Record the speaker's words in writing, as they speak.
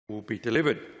will be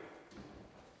delivered.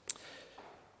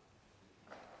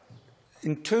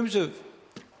 In terms of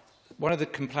one of the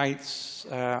complaints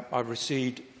I've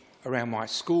received around my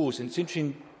schools, and it's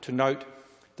interesting to note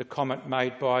the comment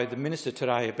made by the Minister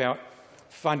today about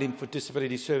funding for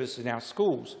disability services in our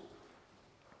schools.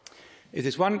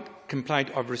 There's one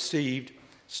complaint I've received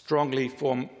strongly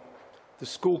from the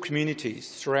school communities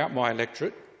throughout my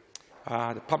electorate,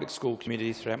 the public school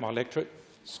communities throughout my electorate,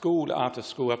 school after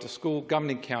school after school,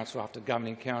 governing council after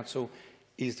governing council,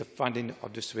 is the funding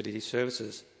of disability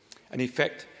services. And in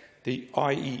fact, the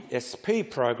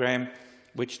IESP program,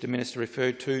 which the Minister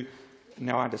referred to,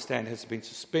 now I understand has been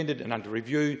suspended and under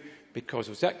review because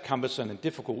it was that cumbersome and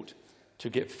difficult to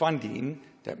get funding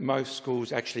that most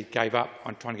schools actually gave up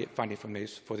on trying to get funding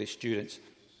for their students.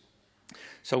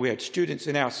 So we had students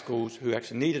in our schools who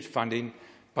actually needed funding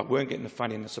but weren't getting the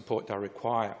funding and the support they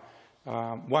require.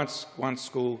 One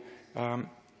school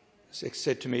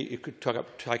said to me it could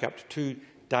take up to 2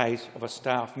 days of a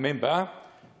staff member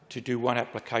to do one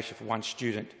application for one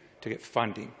student to get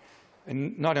funding.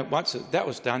 And not once that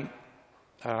was done,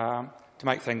 to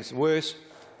make things worse,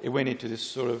 it went into this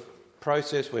sort of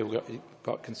process where it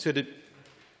got considered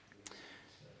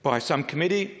by some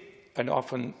committee, and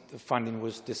often the funding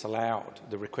was disallowed.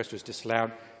 The request was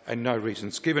disallowed and no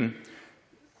reasons given.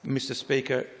 Mr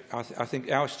Speaker, I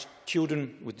think our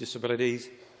children with disabilities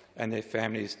and their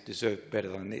families deserve better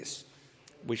than this.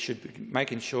 We should be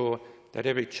making sure that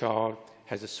every child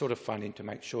has the sort of funding to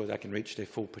make sure they can reach their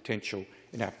full potential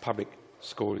in our public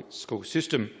school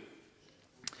system.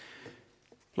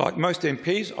 Like most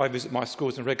MPs, I visit my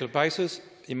schools on a regular basis.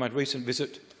 In my recent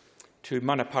visit to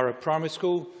Manapara Primary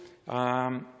School,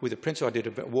 with the principal, I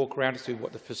did a walk around to see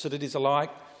what the facilities are like,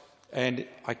 and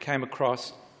I came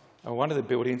across one of the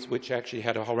buildings which actually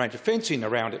had a whole range of fencing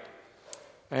around it.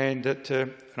 And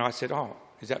I said, "Oh,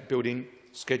 is that building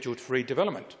scheduled for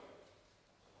redevelopment?"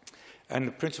 And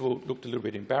the principal looked a little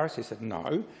bit embarrassed. He said,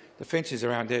 "No, the fence is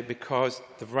around there because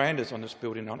the verandas on this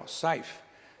building are not safe.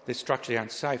 They're structurally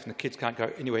unsafe and the kids can't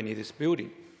go anywhere near this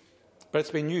building." But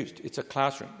it's been used. It's a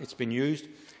classroom. It's been used,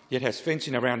 yet has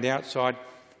fencing around the outside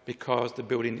because the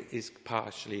building is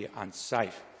partially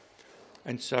unsafe.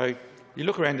 And so you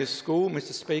look around this school,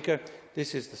 Mr Speaker,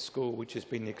 this is the school which has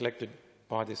been neglected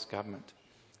by this government.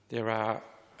 There are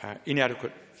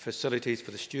inadequate facilities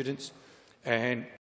for the students, and